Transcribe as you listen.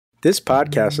This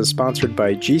podcast is sponsored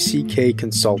by GCK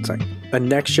Consulting, a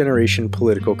next-generation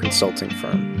political consulting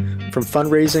firm. From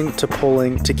fundraising to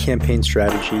polling to campaign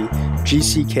strategy,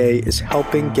 GCK is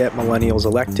helping get millennials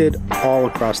elected all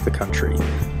across the country.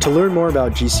 To learn more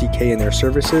about GCK and their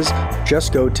services,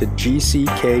 just go to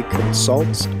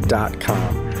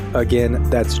gckconsults.com. Again,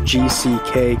 that's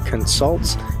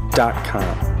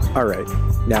gckconsults.com. All right,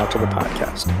 now to the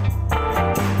podcast.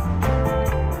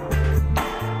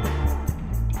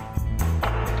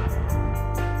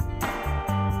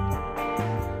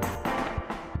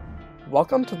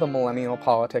 Welcome to the Millennial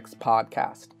Politics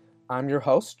Podcast. I'm your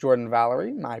host, Jordan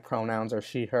Valerie. My pronouns are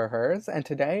she, her, hers, and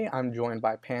today I'm joined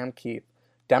by Pam Keith,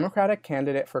 Democratic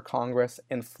candidate for Congress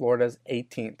in Florida's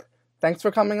 18th. Thanks for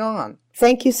coming on.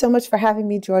 Thank you so much for having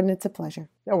me, Jordan. It's a pleasure.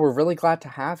 Yeah, we're really glad to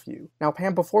have you. Now,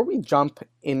 Pam, before we jump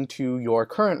into your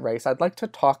current race, I'd like to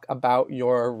talk about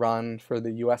your run for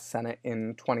the U.S. Senate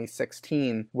in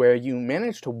 2016, where you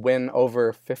managed to win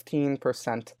over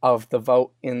 15% of the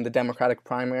vote in the Democratic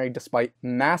primary, despite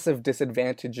massive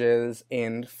disadvantages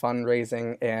in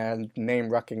fundraising and name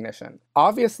recognition.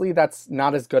 Obviously, that's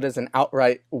not as good as an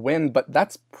outright win, but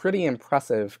that's pretty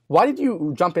impressive. Why did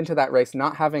you jump into that race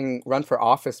not having run for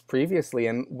office previously,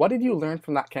 and what did you learn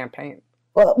from that campaign?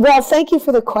 Well, thank you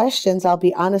for the questions. I'll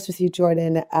be honest with you,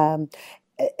 Jordan.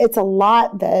 It's a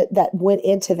lot that went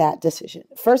into that decision.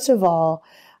 First of all,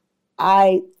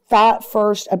 I thought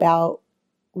first about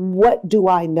what do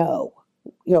I know?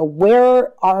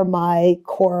 Where are my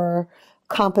core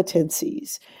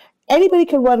competencies? Anybody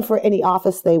can run for any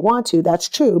office they want to, that's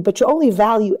true, but you're only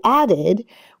value added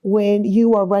when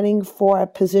you are running for a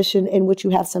position in which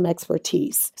you have some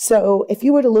expertise. So if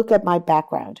you were to look at my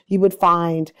background, you would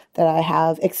find that I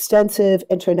have extensive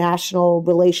international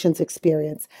relations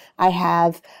experience. I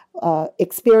have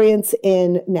experience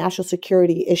in national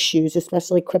security issues,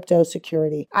 especially crypto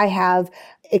security. I have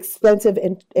extensive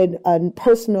and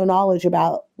personal knowledge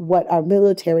about what our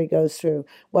military goes through,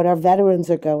 what our veterans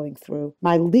are going through.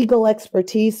 My legal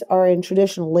expertise are in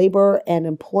traditional labor and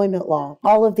employment law.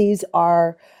 All of these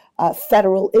are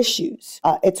federal issues.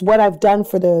 It's what I've done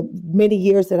for the many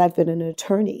years that I've been an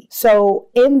attorney. So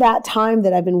in that time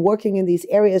that I've been working in these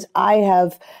areas, I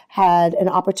have had an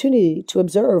opportunity to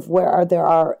observe where there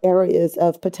are areas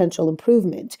of potential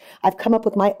improvement. I've come up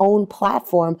with my own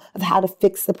platform of how to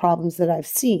fix the problems that I've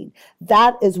seen.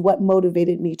 That is what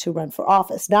motivated me to run for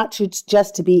office, not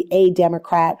just to be a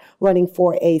Democrat running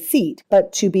for a seat,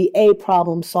 but to be a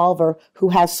problem solver who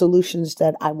has solutions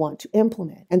that I want to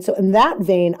implement. And so in that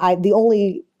vein, the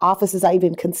only offices I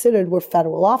even considered were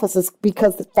federal offices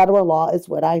because the federal law is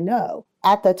what I know.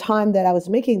 At the time that I was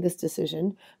making this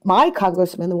decision, my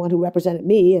congressman, the one who represented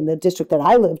me in the district that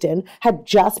I lived in, had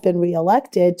just been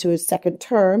reelected to his second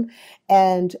term.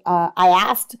 And I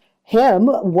asked him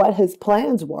what his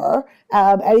plans were.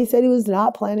 And he said he was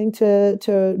not planning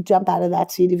to jump out of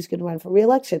that seat. He was going to run for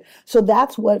reelection. So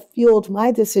that's what fueled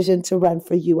my decision to run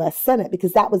for U.S. Senate,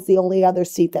 because that was the only other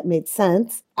seat that made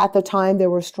sense. At the time, there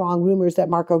were strong rumors that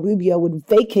Marco Rubio would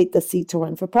vacate the seat to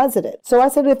run for president. So I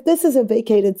said, if this is a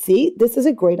vacated seat, this is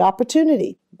a great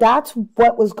opportunity. That's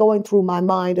what was going through my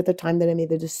mind at the time that I made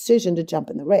the decision to jump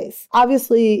in the race.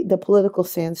 Obviously, the political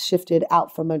sands shifted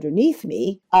out from underneath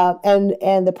me,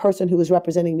 and the person who was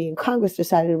representing me in Congress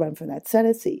decided to run for that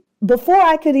Senate seat. Before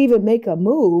I could even make a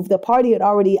move, the party had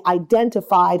already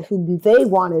identified who they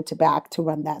wanted to back to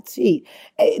run that seat.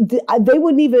 They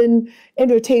wouldn't even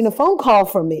entertain a phone call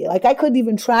from me. Like, I couldn't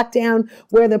even track down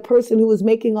where the person who was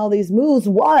making all these moves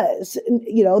was.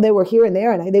 They were here and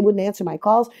there, and they wouldn't answer my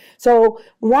calls. So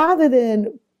rather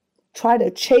than try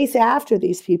to chase after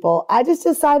these people, I just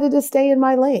decided to stay in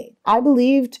my lane. I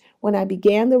believed when I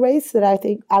began the race that I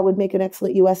think I would make an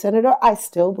excellent U.S. Senator. I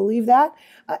still believe that.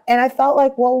 And I felt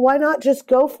like, well, why not just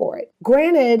go for it?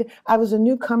 Granted, I was a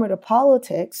newcomer to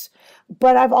politics,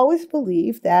 but I've always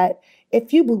believed that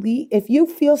if you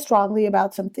feel strongly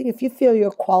about something, if you feel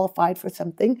you're qualified for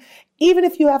something, even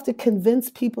if you have to convince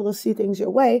people to see things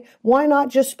your way, why not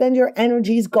just spend your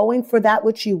energies going for that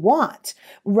which you want,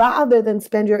 rather than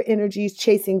spend your energies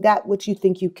chasing that which you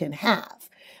think you can have?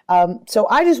 So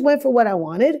I just went for what I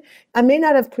wanted. I may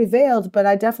not have prevailed, but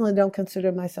I definitely don't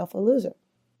consider myself a loser.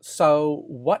 So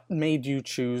what made you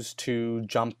choose to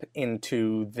jump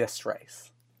into this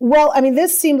race? Well,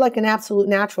 this seemed like an absolute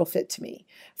natural fit to me.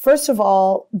 First of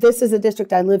all, this is a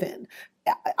district I live in.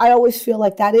 I always feel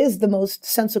like that is the most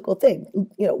sensible thing.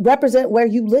 Represent where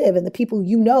you live and the people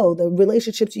you know, the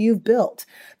relationships you've built.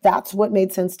 That's what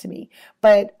made sense to me.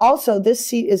 But also, this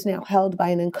seat is now held by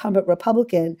an incumbent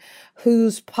Republican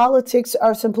whose politics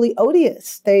are simply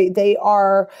odious. They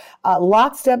are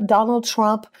lockstep Donald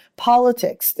Trump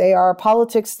politics. They are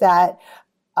politics that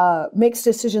makes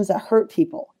decisions that hurt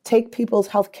people, take people's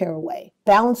health care away,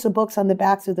 balance the books on the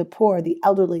backs of the poor, the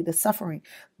elderly, the suffering.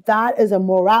 That is a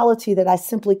morality that I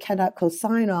simply cannot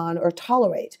co-sign on or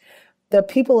tolerate. The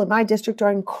people in my district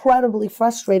are incredibly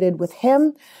frustrated with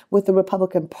him, with the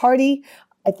Republican Party.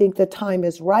 I think the time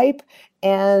is ripe,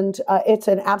 and it's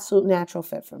an absolute natural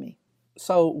fit for me.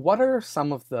 So what are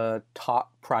some of the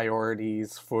top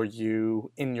priorities for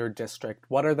you in your district?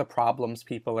 What are the problems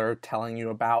people are telling you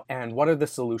about, and what are the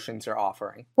solutions you're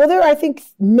offering? Well, there are, I think,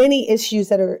 many issues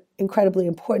that are incredibly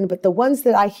important, but the ones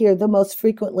that I hear the most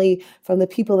frequently from the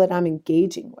people that I'm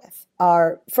engaging with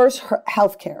are, first,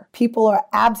 healthcare. People are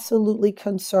absolutely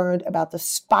concerned about the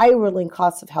spiraling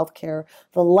costs of healthcare,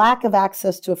 the lack of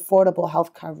access to affordable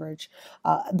health coverage.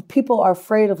 People are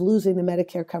afraid of losing the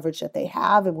Medicare coverage that they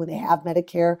have, and when they have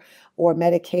Medicare or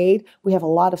Medicaid, we have a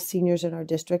lot of seniors in our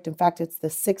district. In fact, it's the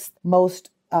sixth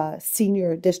most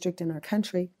senior district in our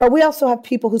country. But we also have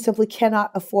people who simply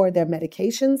cannot afford their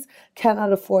medications,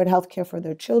 cannot afford health care for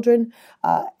their children,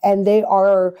 and they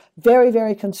are very,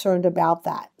 very concerned about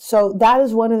that. So that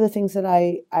is one of the things that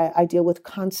I deal with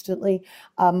constantly.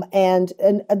 And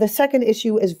the second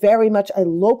issue is very much a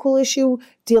local issue,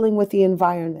 dealing with the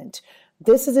environment.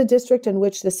 This is a district in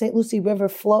which the St. Lucie River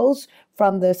flows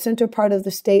from the center part of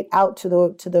the state out to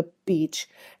the beach.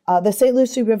 The St.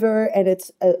 Lucie River and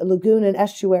its lagoon and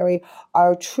estuary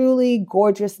are truly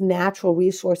gorgeous natural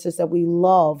resources that we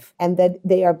love, and that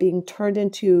they are being turned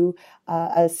into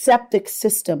a septic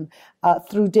system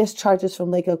through discharges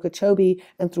from Lake Okeechobee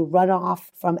and through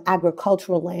runoff from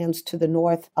agricultural lands to the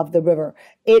north of the river.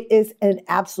 It is an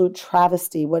absolute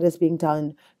travesty what is being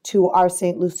done to our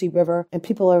St. Lucie River, and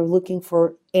people are looking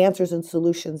for answers and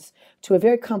solutions to a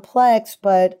very complex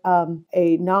but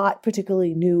a not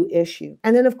particularly new issue.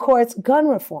 And then, of course, gun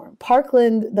reform.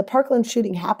 The Parkland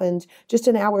shooting happened just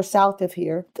an hour south of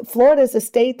here. Florida is a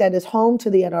state that is home to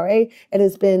the NRA. It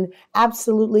has been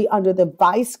absolutely under the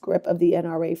vice grip of the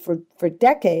NRA for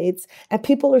decades, and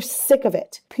people are sick of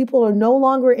it. People are no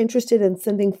longer interested in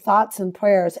sending thoughts and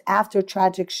prayers after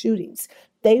tragic shootings.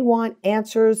 They want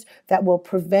answers that will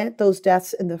prevent those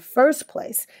deaths in the first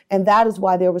place. And that is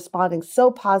why they're responding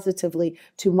so positively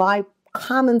to my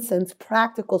common sense,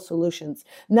 practical solutions,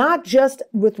 not just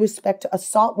with respect to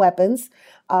assault weapons.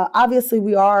 Obviously,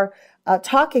 we are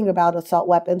talking about assault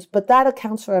weapons, but that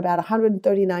accounts for about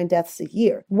 139 deaths a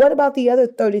year. What about the other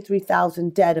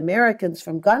 33,000 dead Americans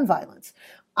from gun violence?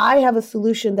 I have a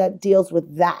solution that deals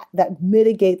with that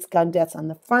mitigates gun deaths on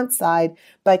the front side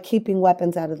by keeping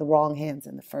weapons out of the wrong hands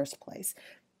in the first place.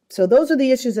 So those are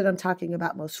the issues that I'm talking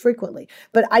about most frequently.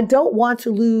 But I don't want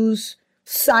to lose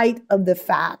sight of the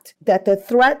fact that the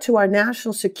threat to our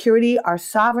national security, our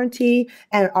sovereignty,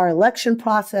 and our election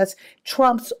process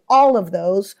trumps all of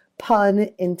those, pun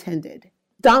intended.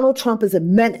 Donald Trump is a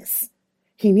menace.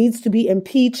 He needs to be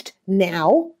impeached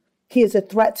now. He is a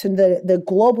threat to the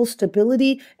global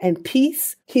stability and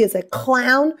peace. He is a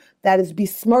clown that is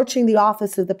besmirching the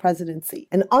office of the presidency.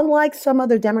 And unlike some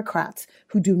other Democrats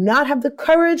who do not have the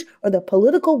courage or the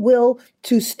political will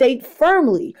to state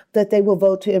firmly that they will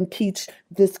vote to impeach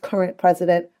this current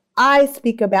president, I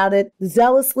speak about it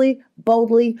zealously,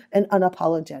 boldly, and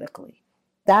unapologetically.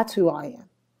 That's who I am.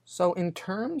 So in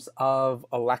terms of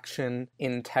election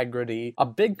integrity, a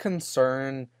big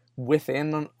concern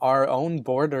within our own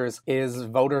borders is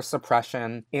voter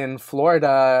suppression. In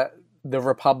Florida, the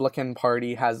Republican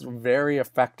Party has very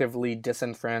effectively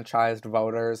disenfranchised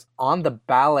voters. On the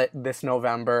ballot this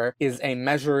November is a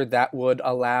measure that would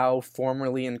allow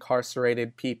formerly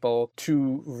incarcerated people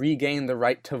to regain the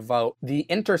right to vote. The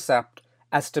Intercept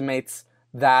estimates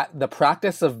that the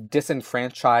practice of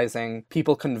disenfranchising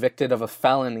people convicted of a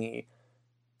felony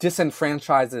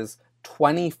disenfranchises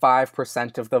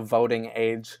 25% of the voting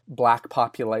age Black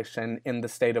population in the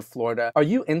state of Florida. Are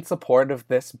you in support of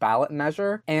this ballot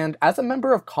measure? And as a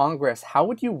member of Congress, how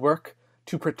would you work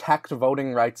to protect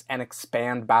voting rights and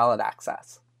expand ballot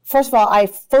access? First of all, I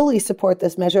fully support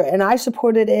this measure, and I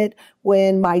supported it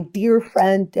when my dear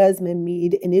friend Desmond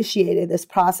Meade initiated this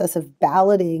process of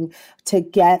balloting to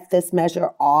get this measure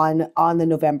on the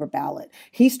November ballot.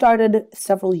 He started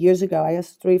several years ago, I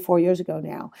guess 3-4 years ago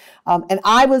now, and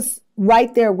I was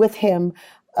right there with him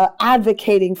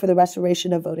advocating for the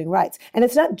restoration of voting rights. And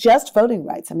it's not just voting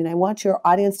rights. I mean, I want your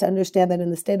audience to understand that in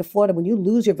the state of Florida, when you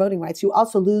lose your voting rights, you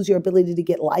also lose your ability to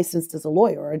get licensed as a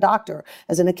lawyer or a doctor,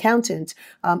 as an accountant.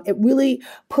 It really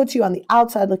puts you on the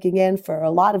outside looking in for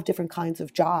a lot of different kinds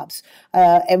of jobs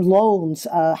and loans,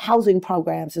 housing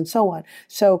programs, and so on.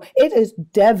 So it is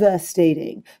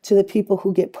devastating to the people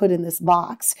who get put in this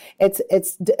box.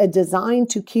 It's designed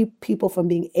to keep people from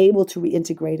being able to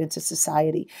reintegrate into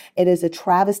society. It is a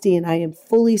travesty, and I am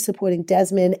fully supporting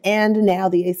Desmond, and now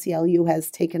the ACLU has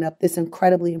taken up this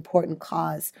incredibly important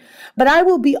cause. But I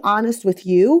will be honest with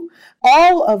you,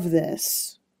 all of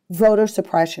this voter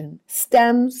suppression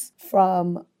stems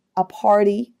from a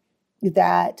party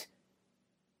that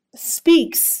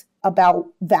speaks about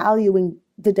valuing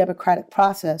the democratic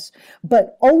process,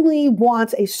 but only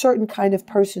wants a certain kind of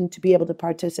person to be able to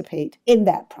participate in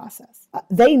that process.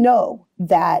 They know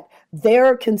that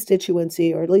their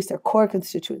constituency, or at least their core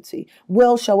constituency,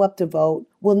 will show up to vote,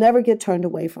 will never get turned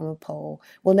away from a poll,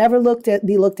 will never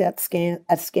be looked at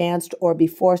askance or be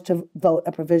forced to vote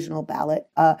a provisional ballot.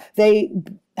 They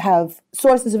have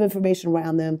sources of information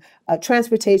around them,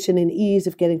 transportation and ease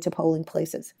of getting to polling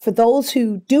places. For those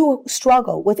who do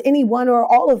struggle with any one or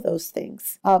all of those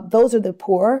things, those are the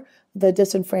poor, the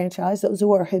disenfranchised, those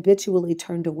who are habitually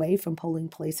turned away from polling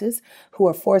places, who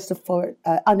are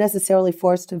unnecessarily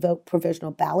forced to vote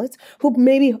provisional ballots, who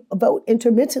maybe vote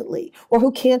intermittently, or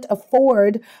who can't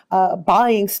afford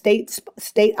buying state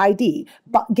ID.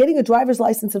 But getting a driver's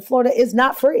license in Florida is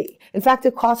not free. In fact,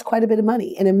 it costs quite a bit of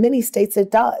money, and in many states it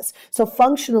does. So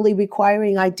functionally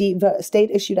requiring ID,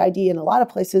 state-issued ID in a lot of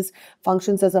places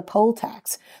functions as a poll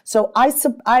tax. So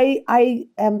I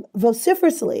am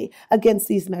vociferously against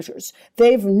these measures.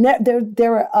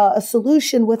 They're a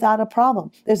solution without a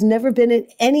problem. There's never been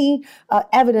any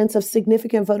evidence of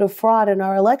significant voter fraud in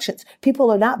our elections. People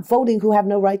are not voting who have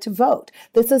no right to vote.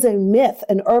 This is a myth,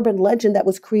 an urban legend that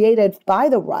was created by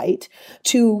the right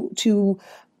to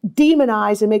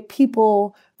demonize and make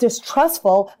people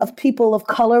distrustful of people of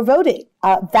color voting.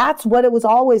 That's what it was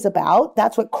always about.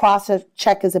 That's what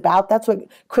Cross-Check is about. That's what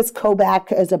Chris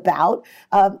Kobach is about.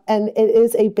 And it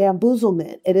is a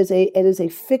bamboozlement. It is a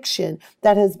fiction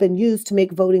that has been used to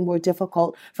make voting more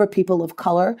difficult for people of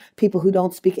color, people who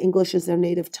don't speak English as their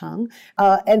native tongue,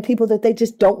 and people that they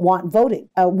just don't want voting.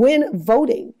 When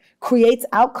voting creates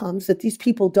outcomes that these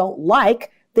people don't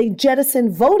like, they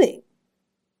jettison voting.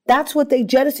 That's what they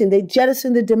jettisoned. They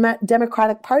jettisoned the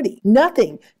Democratic Party.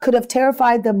 Nothing could have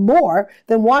terrified them more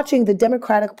than watching the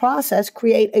democratic process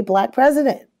create a black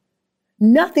president.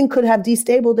 Nothing could have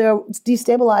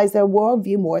destabilized their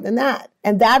worldview more than that.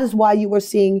 And that is why you were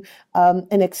seeing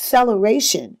an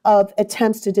acceleration of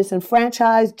attempts to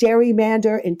disenfranchise,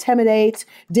 gerrymander, intimidate,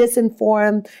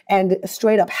 disinform, and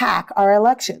straight up hack our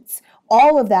elections.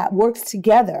 All of that works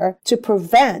together to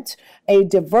prevent a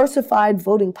diversified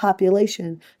voting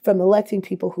population from electing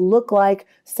people who look like,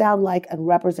 sound like, and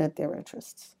represent their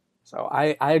interests. So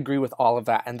I agree with all of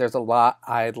that, and there's a lot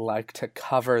I'd like to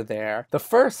cover there. The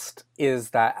first is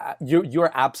that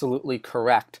you're absolutely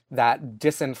correct that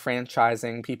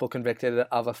disenfranchising people convicted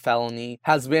of a felony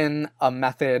has been a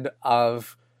method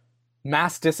of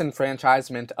mass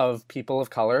disenfranchisement of people of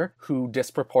color who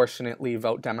disproportionately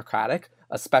vote Democratic,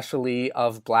 especially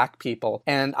of Black people.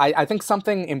 And I think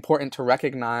something important to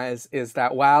recognize is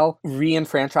that while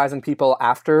re-enfranchising people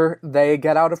after they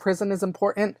get out of prison is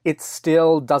important, it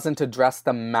still doesn't address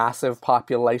the massive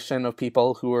population of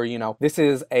people who are, this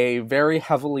is a very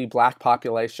heavily Black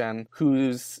population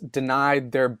who's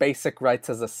denied their basic rights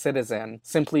as a citizen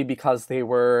simply because they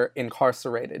were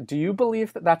incarcerated. Do you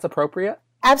believe that that's appropriate?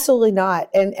 Absolutely not.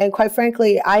 And quite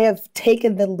frankly, I have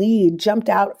taken the lead, jumped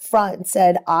out front and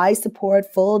said, I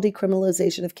support full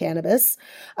decriminalization of cannabis.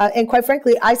 And quite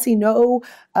frankly, I see no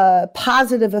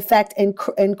positive effect in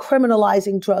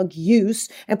criminalizing drug use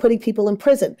and putting people in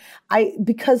prison.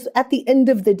 Because at the end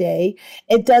of the day,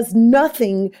 it does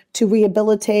nothing to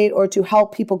rehabilitate or to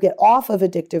help people get off of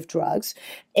addictive drugs.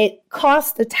 It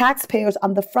costs the taxpayers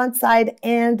on the front side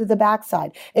and the back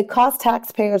side. It costs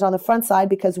taxpayers on the front side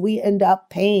because we end up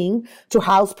paying to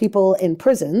house people in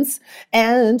prisons,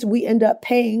 and we end up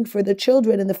paying for the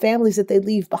children and the families that they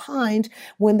leave behind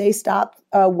when they stop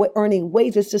earning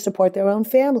wages to support their own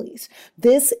families.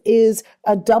 This is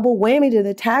a double whammy to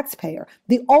the taxpayer.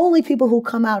 The only people who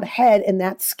come out ahead in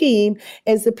that scheme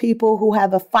is the people who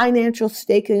have a financial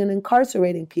stake in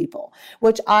incarcerating people,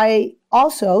 which I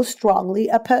also strongly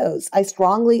oppose. I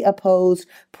strongly oppose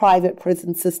private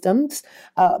prison systems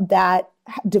that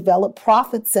develop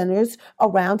profit centers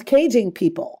around caging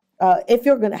people. if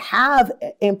you're going to have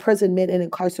imprisonment and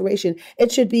incarceration,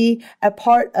 it should be a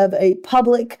part of a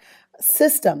public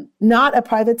system, not a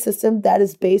private system that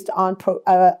is based on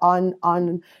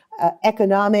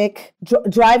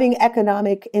driving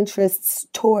economic interests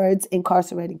towards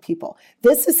incarcerating people.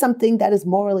 This is something that is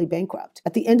morally bankrupt.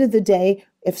 At the end of the day,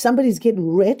 if somebody's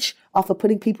getting rich off of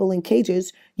putting people in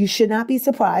cages, you should not be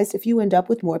surprised if you end up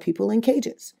with more people in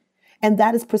cages. And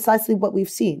that is precisely what we've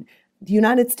seen. The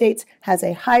United States has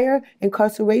a higher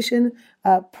incarceration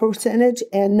percentage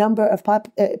and number of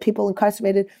people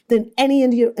incarcerated than any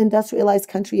industrialized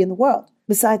country in the world,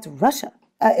 besides Russia.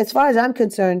 As far as I'm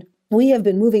concerned, we have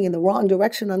been moving in the wrong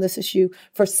direction on this issue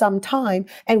for some time,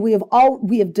 and we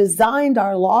have designed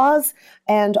our laws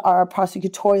and our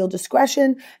prosecutorial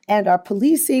discretion and our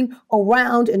policing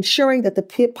around ensuring that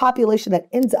the population that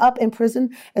ends up in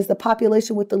prison is the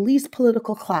population with the least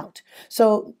political clout.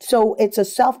 So it's a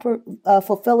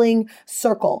self-fulfilling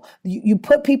circle. You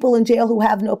put people in jail who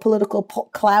have no political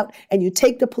clout, and you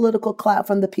take the political clout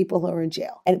from the people who are in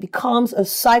jail, and it becomes a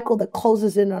cycle that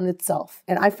closes in on itself.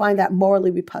 And I find that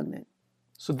morally repugnant.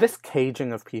 So this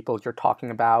caging of people you're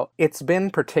talking about, it's been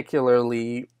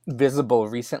particularly visible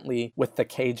recently with the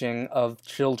caging of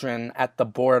children at the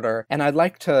border. And I'd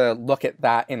like to look at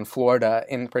that in Florida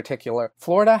in particular.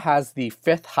 Florida has the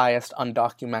 5th highest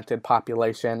undocumented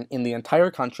population in the entire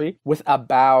country, with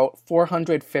about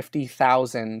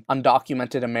 450,000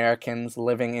 undocumented Americans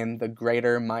living in the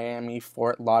greater Miami,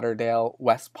 Fort Lauderdale,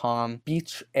 West Palm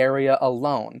Beach area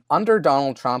alone. Under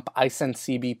Donald Trump, ICE and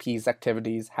CBP's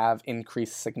activities have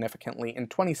increased significantly. In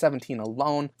 2017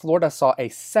 alone, Florida saw a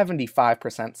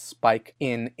 75% spike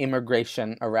in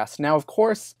immigration arrests. Now, of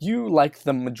course, you, like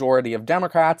the majority of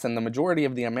Democrats and the majority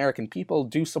of the American people,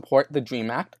 do support the DREAM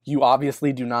Act. You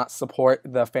obviously do not support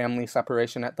the family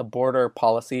separation at the border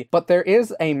policy, but there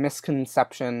is a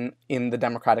misconception in the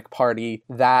Democratic Party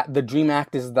that the DREAM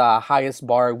Act is the highest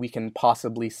bar we can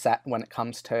possibly set when it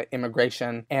comes to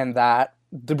immigration, and that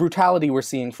the brutality we're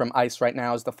seeing from ICE right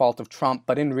now is the fault of Trump,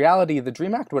 but in reality, the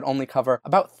DREAM Act would only cover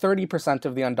about 30%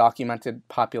 of the undocumented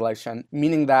population,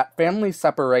 meaning that family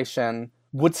separation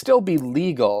would still be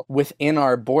legal within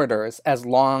our borders as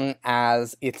long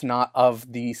as it's not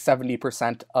of the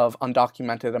 70% of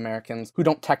undocumented Americans who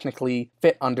don't technically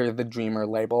fit under the Dreamer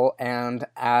label. And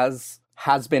as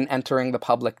has been entering the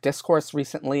public discourse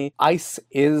recently, ICE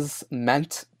is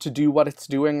meant to do what it's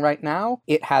doing right now.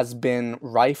 It has been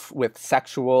rife with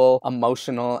sexual,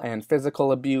 emotional, and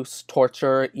physical abuse,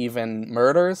 torture, even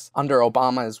murders under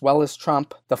Obama as well as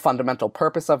Trump. The fundamental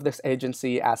purpose of this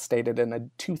agency, as stated in a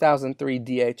 2003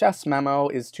 DHS memo,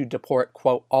 is to deport,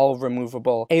 quote, all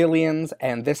removable aliens,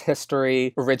 and this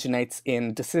history originates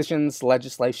in decisions,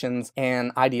 legislations,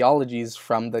 and ideologies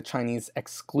from the Chinese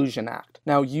Exclusion Act.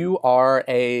 Now, you are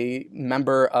a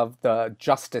member of the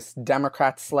Justice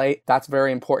Democrats slate. That's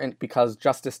very important because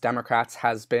Justice Democrats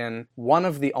has been one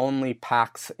of the only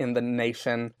PACs in the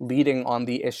nation leading on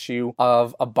the issue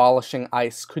of abolishing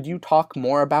ICE. Could you talk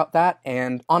more about that?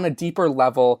 And on a deeper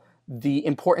level, the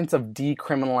importance of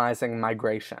decriminalizing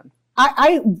migration?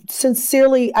 I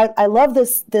sincerely love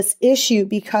this issue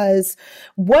because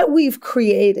what we've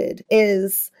created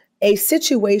is a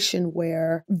situation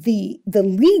where the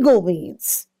legal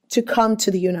means to come to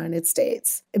the United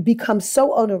States becomes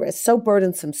so onerous, so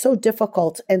burdensome, so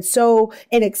difficult, and so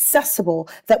inaccessible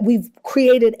that we've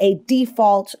created a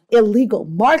default illegal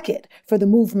market for the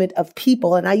movement of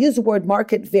people. And I use the word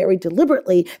market very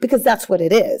deliberately because that's what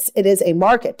it is. It is a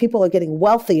market. People are getting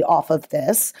wealthy off of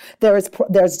this. There's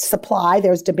supply,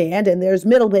 there's demand, and there's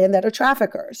middlemen that are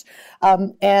traffickers.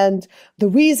 And the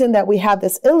reason that we have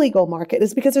this illegal market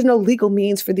is because there's no legal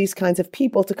means for these kinds of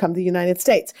people to come to the United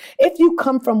States. If you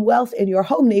come from wealth in your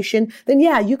home nation, then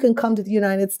yeah, you can come to the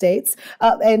United States.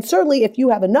 And certainly if you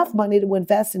have enough money to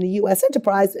invest in a U.S.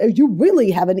 enterprise, you really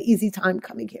have an easy time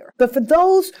coming here. But for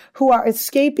those who are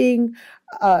escaping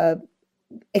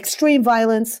extreme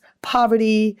violence,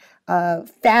 poverty,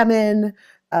 famine,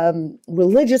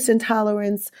 religious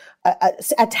intolerance,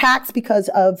 attacks because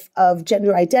of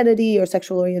gender identity or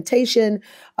sexual orientation.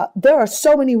 There are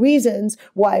so many reasons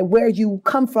why where you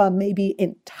come from may be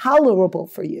intolerable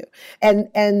for you. And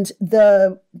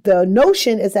the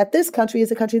notion is that this country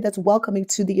is a country that's welcoming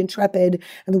to the intrepid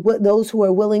and those who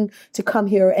are willing to come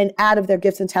here and add of their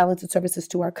gifts and talents and services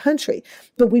to our country.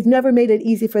 But we've never made it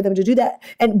easy for them to do that.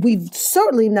 And we've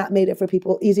certainly not made it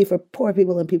easy for poor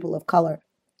people and people of color.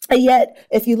 And yet,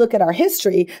 if you look at our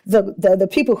history, the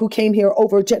people who came here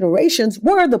over generations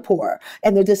were the poor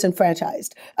and the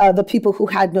disenfranchised, the people who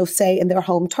had no say in their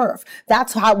home turf.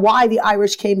 That's why the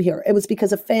Irish came here. It was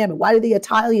because of famine. Why did the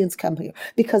Italians come here?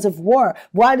 Because of war.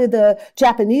 Why did the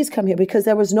Japanese come here? Because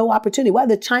there was no opportunity. Why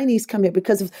did the Chinese come here?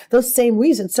 Because of those same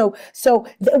reasons. So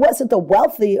it wasn't the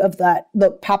wealthy of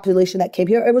the population that came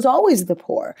here. It was always the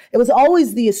poor. It was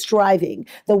always the striving,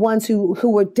 the ones who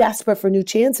were desperate for new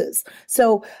chances.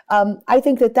 So I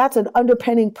think that that's an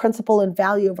underpinning principle and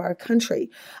value of our country.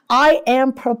 I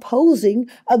am proposing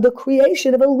the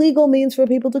creation of a legal means for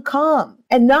people to come,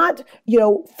 and not,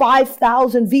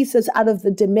 5,000 visas out of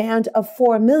the demand of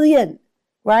 4 million,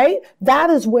 right? That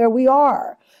is where we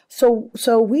are.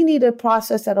 So we need a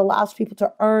process that allows people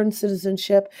to earn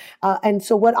citizenship. And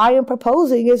so what I am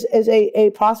proposing is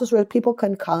a process where people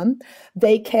can come,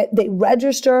 they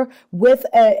register with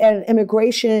an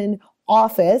immigration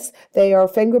office, they are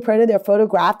fingerprinted, they're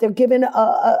photographed, they're given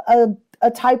a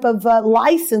type of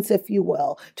license, if you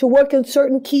will, to work in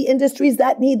certain key industries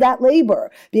that need that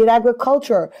labor, be it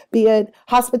agriculture, be it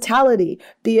hospitality,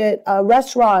 be it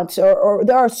restaurants, or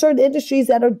there are certain industries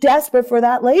that are desperate for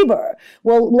that labor.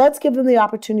 Well, let's give them the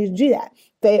opportunity to do that.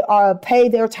 They pay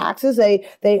their taxes. They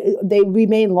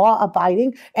remain law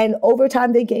abiding, and over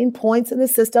time they gain points in the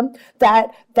system.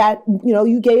 That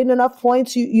you gain enough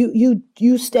points,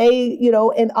 you stay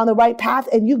on the right path,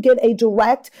 and you get a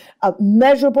direct,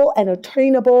 measurable, and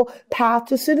attainable path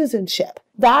to citizenship.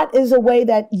 That is a way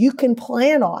that you can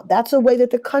plan on. That's a way that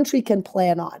the country can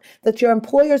plan on, that your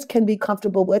employers can be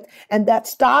comfortable with, and that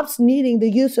stops needing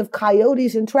the use of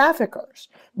coyotes and traffickers.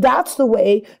 That's the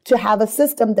way to have a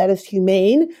system that is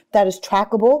humane, that is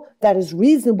trackable, that is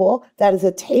reasonable, that is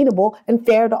attainable, and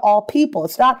fair to all people.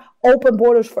 It's not open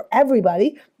borders for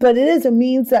everybody, but it is a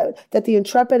means that the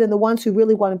intrepid and the ones who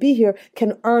really want to be here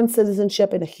can earn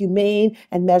citizenship in a humane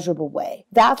and measurable way.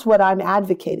 That's what I'm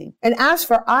advocating. And as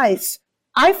for ICE,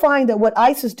 I find that what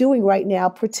ICE is doing right now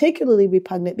particularly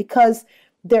repugnant because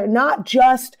they're not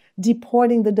just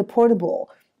deporting the deportable.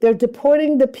 They're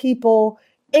deporting the people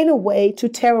in a way to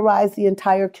terrorize the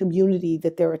entire community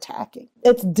that they're attacking.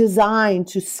 It's designed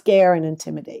to scare and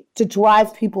intimidate, to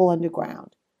drive people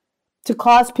underground, to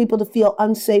cause people to feel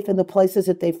unsafe in the places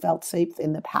that they felt safe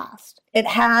in the past. It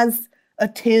has a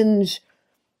tinge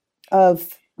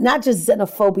of not just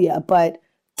xenophobia, but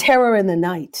terror in the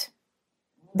night.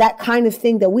 That kind of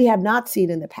thing that we have not seen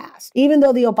in the past. Even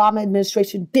though the Obama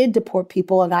administration did deport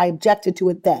people, and I objected to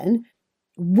it then,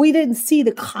 we didn't see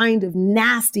the kind of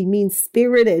nasty,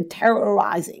 mean-spirited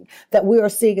terrorizing that we are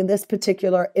seeing in this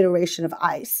particular iteration of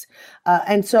ICE.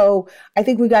 And so I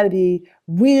think we got to be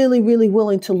really, really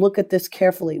willing to look at this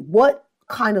carefully. What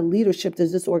kind of leadership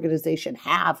does this organization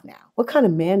have now? What kind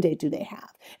of mandate do they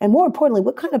have? And more importantly,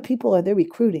 what kind of people are they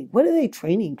recruiting? What are they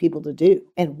training people to do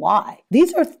and why?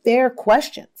 These are fair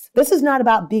questions. This is not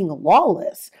about being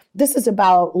lawless. This is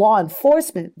about law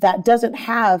enforcement that doesn't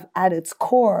have at its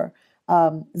core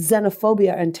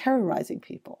xenophobia and terrorizing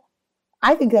people.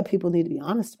 I think that people need to be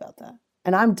honest about that.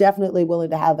 And I'm definitely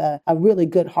willing to have a really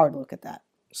good hard look at that.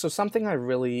 So something I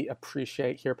really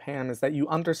appreciate here, Pam, is that you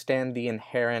understand the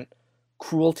inherent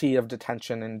cruelty of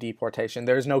detention and deportation.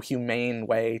 There is no humane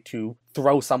way to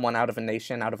throw someone out of a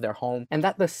nation, out of their home, and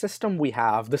that the system we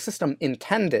have, the system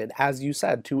intended, as you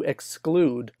said, to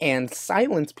exclude and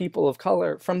silence people of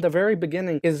color from the very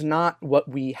beginning is not what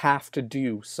we have to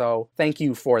do. So thank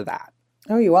you for that.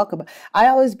 Oh, you're welcome. I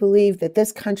always believe that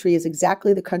this country is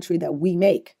exactly the country that we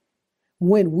make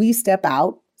when we step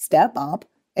out, step up,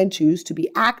 and choose to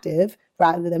be active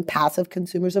rather than passive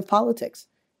consumers of politics.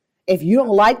 If you don't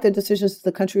like the decisions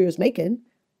the country is making,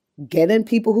 get in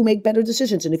people who make better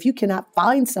decisions. And if you cannot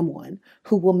find someone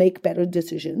who will make better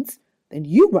decisions, then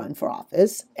you run for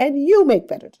office and you make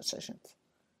better decisions.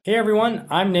 Hey everyone,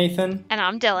 I'm Nathan. And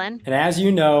I'm Dylan. And as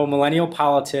you know, Millennial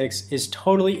Politics is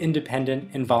totally independent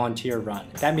and volunteer run.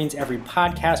 That means every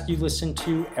podcast you listen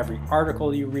to, every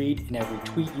article you read, and every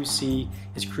tweet you see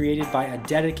is created by a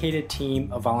dedicated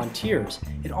team of volunteers.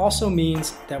 It also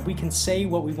means that we can say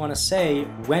what we want to say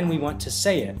when we want to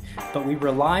say it, but we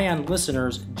rely on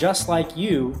listeners just like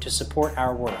you to support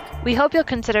our work. We hope you'll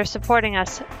consider supporting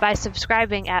us by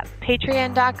subscribing at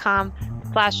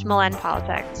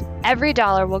patreon.com/MillenPolitics. Every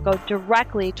dollar will go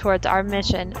directly towards our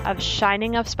mission of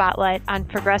shining a spotlight on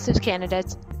progressive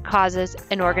candidates, causes,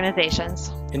 and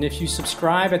organizations. And if you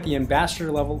subscribe at the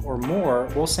ambassador level or more,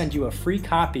 we'll send you a free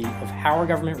copy of How Our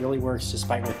Government Really Works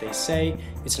Despite What They Say.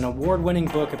 It's an award-winning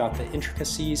book about the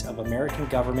intricacies of American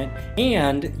government,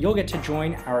 and you'll get to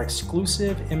join our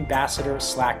exclusive ambassador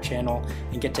Slack channel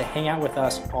and get to hang out with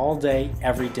us all day,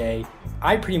 every day,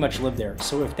 I pretty much live there,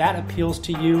 so if that appeals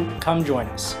to you, come join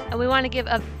us. And we want to give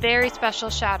a very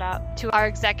special shout out to our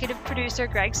executive producer,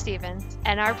 Greg Stevens,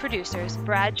 and our producers,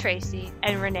 Brad Tracy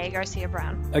and Renee Garcia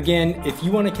Brown. Again, if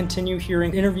you want to continue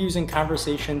hearing interviews and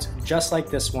conversations just like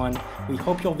this one, we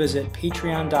hope you'll visit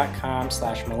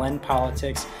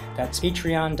patreon.com/MillenPolitics. That's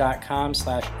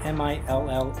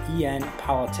patreon.com/MILLEN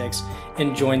politics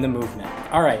and join the movement.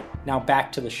 All right, now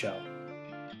back to the show.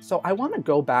 So I want to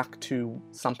go back to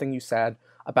something you said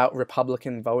about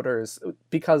Republican voters,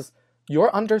 because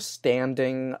your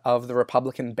understanding of the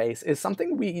Republican base is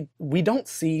something we don't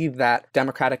see that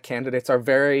Democratic candidates are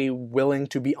very willing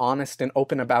to be honest and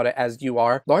open about it as you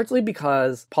are, largely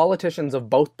because politicians of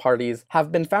both parties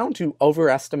have been found to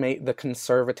overestimate the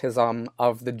conservatism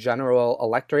of the general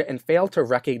electorate and fail to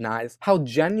recognize how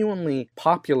genuinely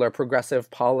popular progressive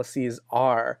policies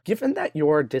are. Given that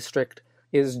your district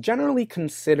is generally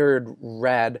considered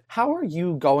red, how are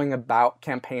you going about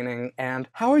campaigning, and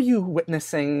how are you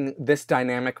witnessing this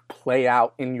dynamic play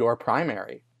out in your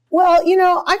primary? Well,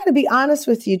 I got to be honest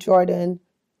with you, Jordan.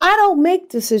 I don't make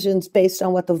decisions based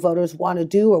on what the voters want to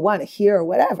do or want to hear or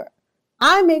whatever.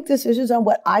 I make decisions on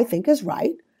what I think is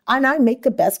right, and I make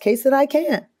the best case that I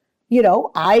can.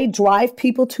 I drive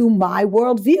people to my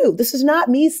worldview. This is not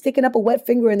me sticking up a wet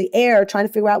finger in the air trying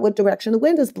to figure out what direction the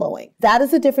wind is blowing. That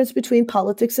is the difference between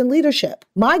politics and leadership.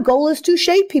 My goal is to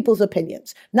shape people's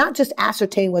opinions, not just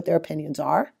ascertain what their opinions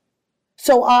are.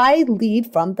 So I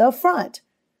lead from the front.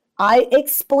 I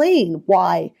explain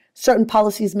why certain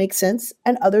policies make sense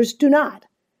and others do not.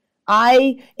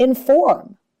 I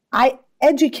inform. I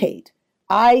educate.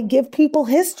 I give people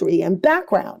history and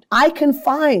background. I can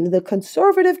find the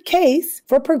conservative case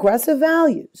for progressive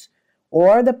values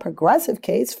or the progressive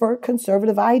case for a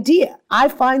conservative idea. I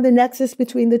find the nexus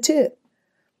between the two.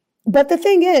 But the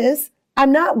thing is,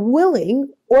 I'm not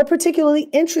willing or particularly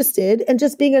interested in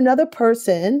just being another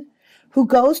person who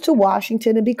goes to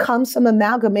Washington and becomes some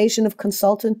amalgamation of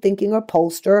consultant thinking or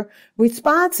pollster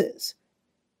responses.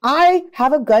 I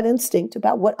have a gut instinct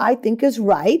about what I think is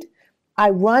right. I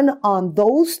run on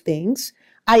those things.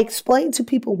 I explain to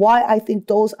people why I think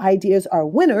those ideas are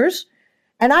winners,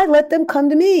 and I let them come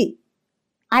to me.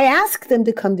 I ask them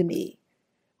to come to me.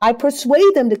 I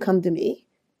persuade them to come to me.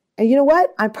 And you know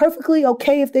what? I'm perfectly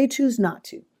okay if they choose not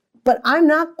to. But I'm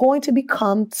not going to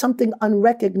become something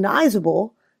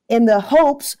unrecognizable in the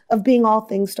hopes of being all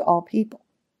things to all people.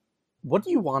 What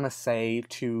do you want to say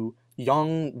to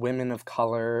young women of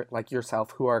color like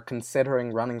yourself who are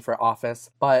considering running for office,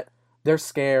 but they're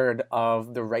scared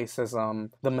of the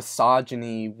racism, the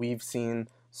misogyny we've seen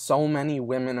so many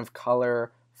women of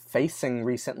color facing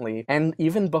recently, and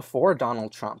even before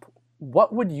Donald Trump?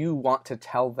 What would you want to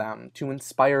tell them to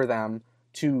inspire them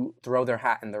to throw their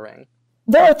hat in the ring?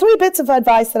 There are 3 bits of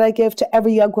advice that I give to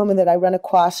every young woman that I run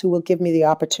across who will give me the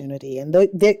opportunity. And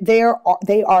they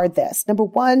are this. Number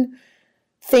 1,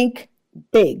 think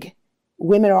big.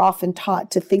 Women are often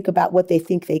taught to think about what they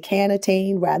think they can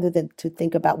attain rather than to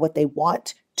think about what they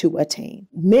want to attain.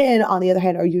 Men, on the other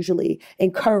hand, are usually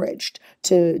encouraged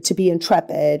to be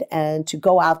intrepid and to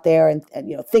go out there and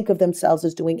think of themselves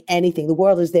as doing anything. The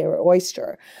world is their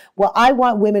oyster. Well, I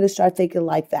want women to start thinking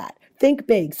like that. Think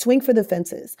big, swing for the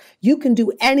fences. You can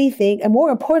do anything. And more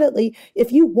importantly,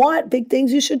 if you want big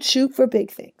things, you should shoot for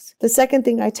big things. The second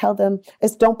thing I tell them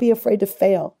is don't be afraid to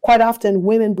fail. Quite often,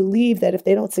 women believe that if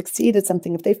they don't succeed at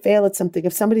something, if they fail at something,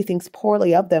 if somebody thinks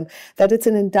poorly of them, that it's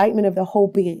an indictment of the whole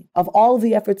being, of all of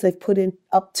the efforts they've put in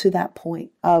up to that point.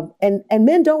 And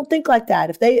men don't think like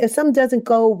that. If something doesn't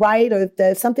go right, or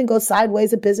if something goes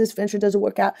sideways, a business venture doesn't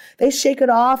work out, they shake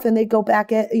it off and they go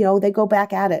back at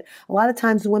it. A lot of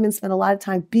times women spend a lot of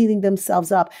time beating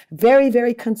themselves up, very,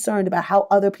 very concerned about how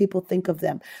other people think of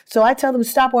them. So I tell them,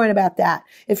 stop worrying about that.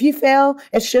 If you fail,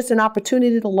 it's just an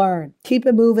opportunity to learn. Keep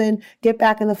it moving, get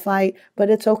back in the fight, but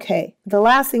it's okay. The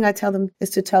last thing I tell them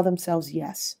is to tell themselves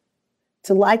yes.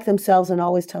 To like themselves and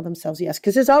always tell themselves yes.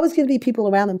 Because there's always going to be people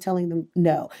around them telling them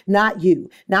no. Not you,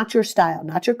 not your style,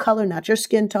 not your color, not your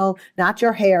skin tone, not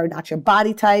your hair, not your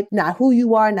body type, not who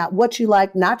you are, not what you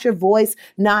like, not your voice,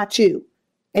 not you.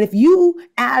 And if you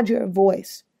add your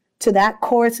voice to that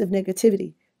chorus of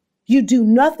negativity, you do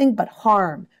nothing but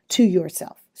harm to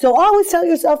yourself. So always tell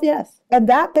yourself yes. And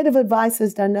that bit of advice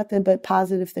has done nothing but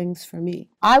positive things for me.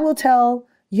 I will tell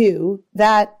you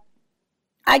that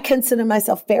I consider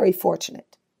myself very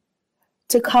fortunate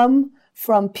to come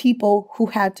from people who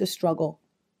had to struggle,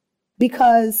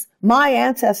 because my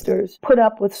ancestors put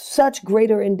up with such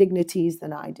greater indignities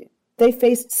than I do. They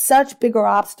faced such bigger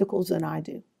obstacles than I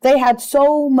do. They had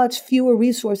so much fewer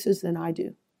resources than I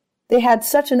do. They had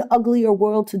such an uglier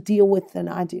world to deal with than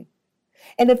I do.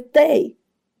 And if they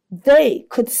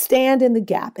could stand in the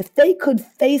gap, if they could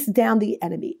face down the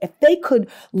enemy, if they could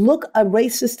look a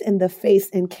racist in the face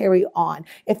and carry on,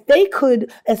 if they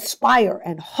could aspire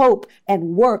and hope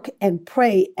and work and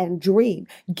pray and dream,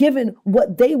 given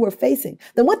what they were facing,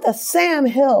 then what the Sam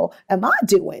Hill am I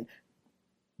doing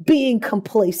being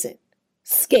complacent,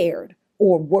 scared,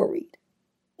 or worried?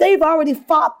 They've already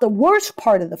fought the worst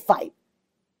part of the fight.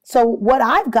 So what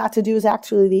I've got to do is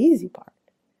actually the easy part.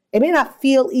 It may not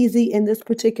feel easy in this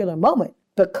particular moment,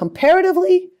 but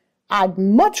comparatively, I'd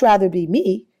much rather be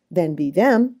me than be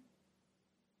them.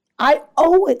 I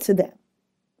owe it to them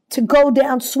to go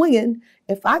down swinging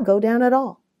if I go down at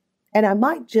all. And I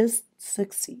might just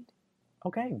succeed.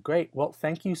 Okay, great. Well,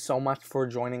 thank you so much for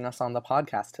joining us on the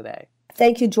podcast today.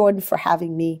 Thank you, Jordan, for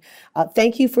having me.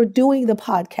 Thank you for doing the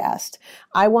podcast.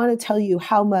 I want to tell you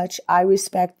how much I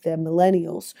respect the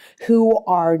millennials who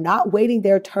are not waiting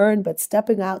their turn, but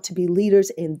stepping out to be leaders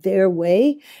in their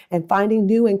way and finding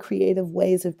new and creative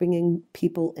ways of bringing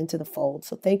people into the fold.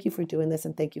 So thank you for doing this,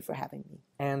 and thank you for having me.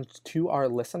 And to our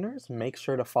listeners, make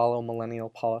sure to follow Millennial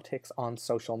Politics on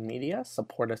social media.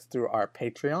 Support us through our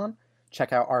Patreon.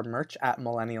 Check out our merch at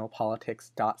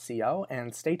millennialpolitics.co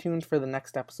and stay tuned for the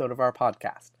next episode of our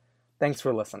podcast. Thanks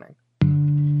for listening.